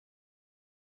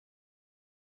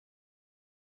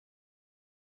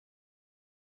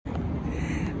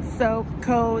So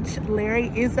Coach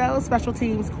Larry Izzo, Special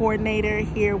Teams Coordinator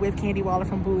here with Candi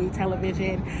from Bowie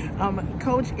Television.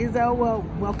 Coach Izzo, well,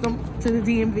 welcome to the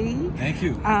DMV. Thank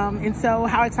you. And so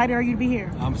how excited are you to be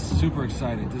here? I'm super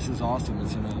excited. This is awesome.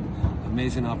 It's an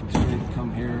amazing opportunity to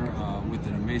come here with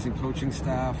an amazing coaching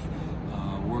staff,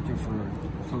 working for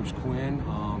Coach Quinn.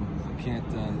 I can't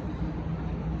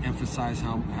emphasize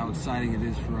how exciting it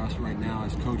is for us right now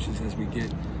as coaches as we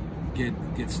get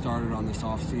started on this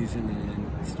off season and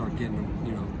start getting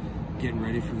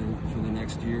ready for the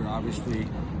next year. Obviously,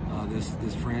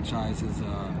 this franchise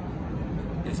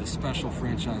is a special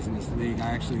franchise in this league. I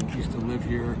actually used to live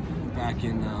here back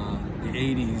in the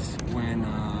 80s when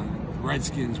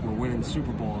Redskins were winning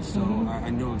Super Bowls, so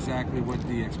I know exactly what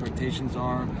the expectations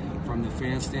are from the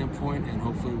fan standpoint, and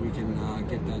hopefully we can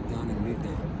get that done and meet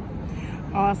that.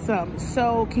 Awesome.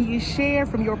 So can you share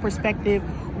from your perspective,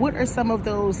 what are some of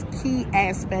those key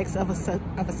aspects of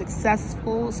a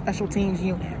successful special teams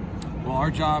unit? Well, our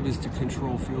job is to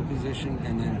control field position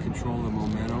and then control the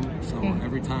momentum. So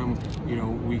every time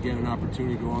we get an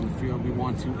opportunity to go on the field, we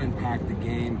want to impact the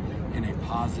game in a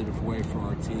positive way for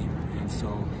our team. And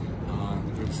so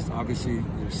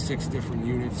there's 6 different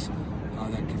units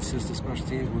that consist of special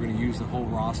teams. We're going to use the whole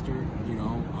roster.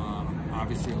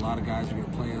 Obviously, a lot of guys are going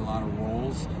to play a lot of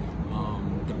roles.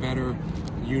 The better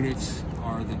units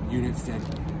are the units that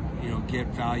get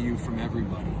value from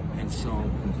everybody. And so,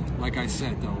 like I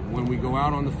said, though, when we go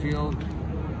out on the field,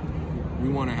 we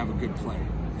want to have a good play,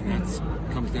 and that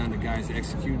comes down to guys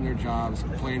executing their jobs,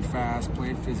 playing fast,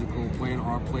 playing physical, playing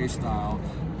our play style,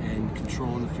 and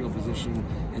controlling the field position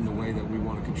in the way that we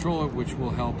want to control it, which will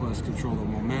help us control the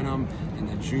momentum and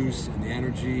the juice and the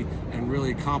energy and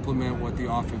really complement what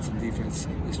the offense and defense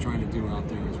is trying to do out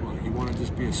there as well. You want to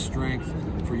just be a strength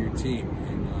for your team,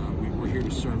 and we're here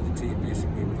to serve the team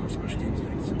basically with our special teams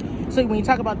units. So when you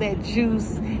talk about that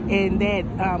juice and that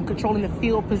controlling the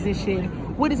field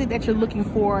position, what is it that you're looking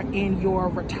for in your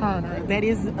returner? That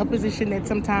is a position that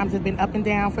sometimes has been up and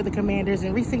down for the Commanders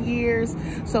in recent years.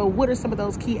 So what are some of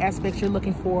those key aspects you're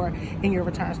looking for in your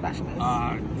return specialist?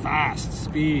 Fast,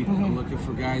 speed. I'm looking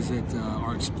for guys that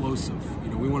are explosive.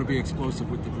 We want to be explosive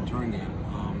with the return game.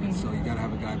 And so you got to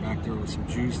have a guy back there with some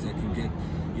juice that can get,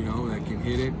 that can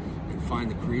hit it and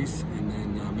find the crease and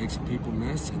then make some people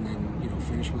miss and then,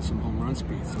 finish with some home run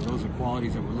speed. So those are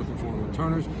qualities that we're looking for in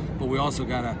returners. But we also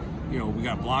got to, we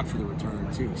got to block for the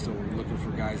returner too. So we're looking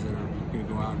for guys that are going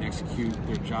to go out and execute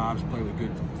their jobs, play with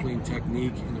good, clean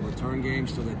technique in the return game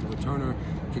so that the returner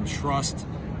can trust,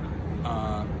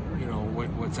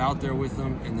 what's out there with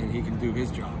them, and then he can do his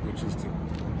job, which is to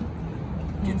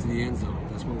get to the end zone.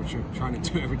 That's what we're trying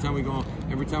to do every time we go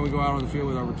out on the field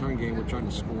with our return game. We're trying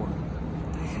to score.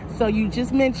 So you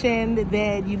just mentioned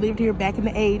that you lived here back in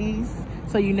the 80s,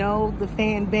 so you know the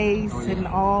fan base and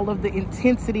all of the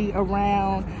intensity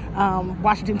around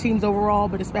Washington teams overall,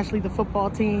 but especially the football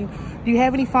team. Do you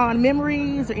have any fond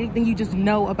memories or anything you just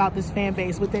know about this fan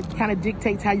base, what that kind of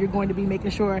dictates how you're going to be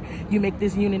making sure you make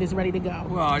this unit is ready to go?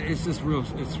 Well, it's just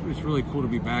it's really cool to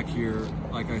be back here.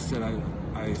 Like I said,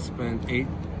 I spent 8th,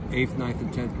 9th,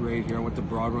 and 10th grade here. I went to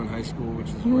Broad Run High School, which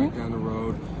is right down the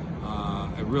road.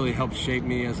 It really helped shape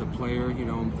me as a player,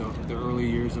 the early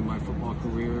years of my football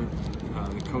career,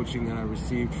 the coaching that I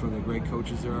received from the great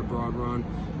coaches there at Broad Run.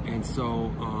 And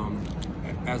so,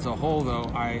 as a whole, though,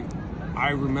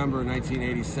 I remember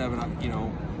 1987,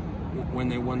 when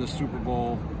they won the Super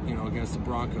Bowl, against the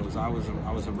Broncos. I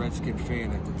was a Redskin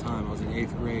fan at the time. I was in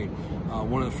 8th grade.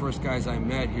 One of the first guys I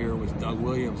met here was Doug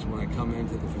Williams when I come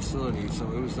into the facility. So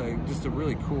it was just a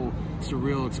really cool,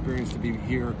 surreal experience to be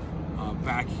here,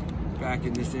 back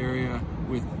in this area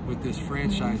with this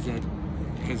franchise that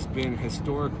has been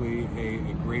historically a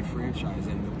great franchise,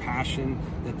 and the passion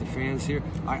that the fans here.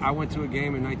 I went to a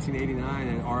game in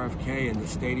 1989 at RFK, and the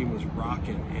stadium was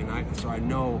rocking, and so I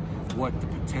know what the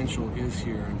potential is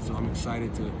here, and so I'm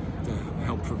excited to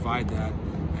help provide that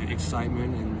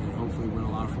excitement and hopefully win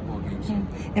a lot of football games.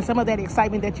 And some of that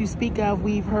excitement that you speak of,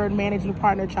 we've heard managing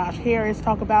partner Josh Harris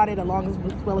talk about it, as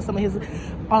well as some of his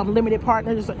limited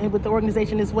partners with the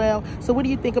organization as well. So what do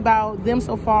you think about them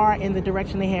so far and the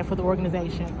direction they have for the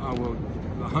organization? Well,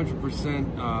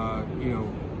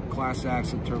 100%, class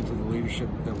acts in terms of the leadership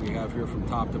that we have here from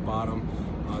top to bottom.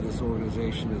 This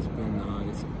organization has been,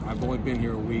 I've only been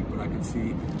here a week, but I can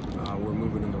see we're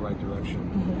moving in the right direction,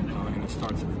 and it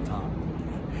starts at the top.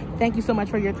 Thank you so much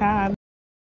for your time.